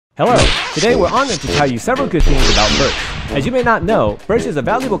Hello! Today we're honored to tell you several good things about birch. As you may not know, birch is a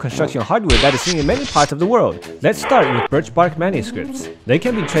valuable construction hardwood that is seen in many parts of the world. Let's start with birch bark manuscripts. They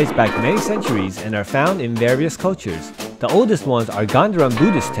can be traced back many centuries and are found in various cultures. The oldest ones are Gandharam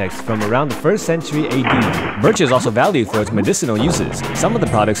Buddhist texts from around the 1st century AD. Birch is also valued for its medicinal uses. Some of the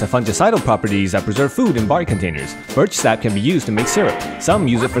products have fungicidal properties that preserve food in bark containers. Birch sap can be used to make syrup. Some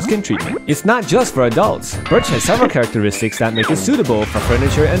use it for skin treatment. It's not just for adults. Birch has several characteristics that make it suitable for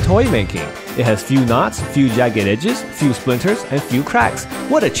furniture and toy making. It has few knots, few jagged edges, few splinters, and few cracks.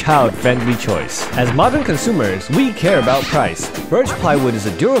 What a child-friendly choice. As modern consumers, we care about price. Birch plywood is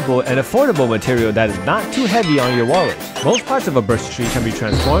a durable and affordable material that is not too heavy on your wallet. Most parts of a birch tree can be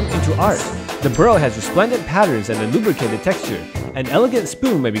transformed into art. The burl has resplendent patterns and a lubricated texture. An elegant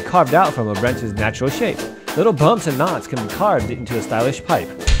spoon may be carved out from a branch's natural shape. Little bumps and knots can be carved into a stylish pipe.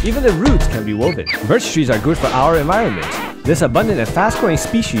 Even the roots can be woven. Birch trees are good for our environment. This abundant and fast-growing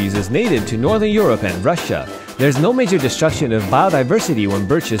species is native to Northern Europe and Russia. There's no major destruction of biodiversity when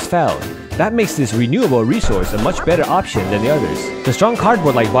birch is felled. That makes this renewable resource a much better option than the others. The strong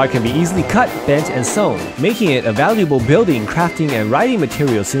cardboard-like bark can be easily cut, bent, and sewn, making it a valuable building, crafting, and writing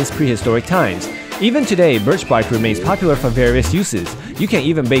material since prehistoric times. Even today, birch bark remains popular for various uses. You can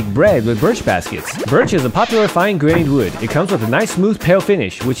even bake bread with birch baskets. Birch is a popular fine-grained wood. It comes with a nice smooth pale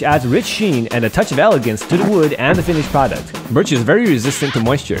finish, which adds rich sheen and a touch of elegance to the wood and the finished product. Birch is very resistant to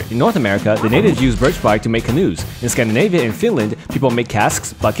moisture. In North America, the natives use birch bark to make canoes. In Scandinavia and Finland, people make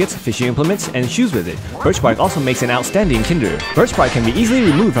casks, buckets, fishing implements, and shoes with it. Birch bark also makes an outstanding tinder. Birch bark can be easily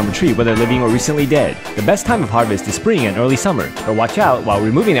removed from a tree whether living or recently dead. The best time of harvest is spring and early summer. But watch out, while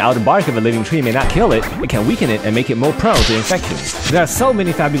removing the outer bark of a living tree may not kill it, it can weaken it and make it more prone to infections. There are so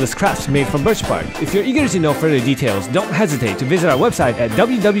many fabulous crafts made from birch bark. If you're eager to know further details, don't hesitate to visit our website at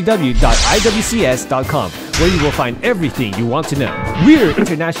www.iwcs.com, where you will find everything you want to know. We're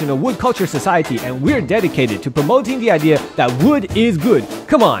International Wood Culture Society, and we're dedicated to promoting the idea that wood is good.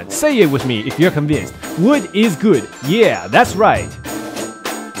 Come on, say it with me if you're convinced. Wood is good. Yeah, that's right.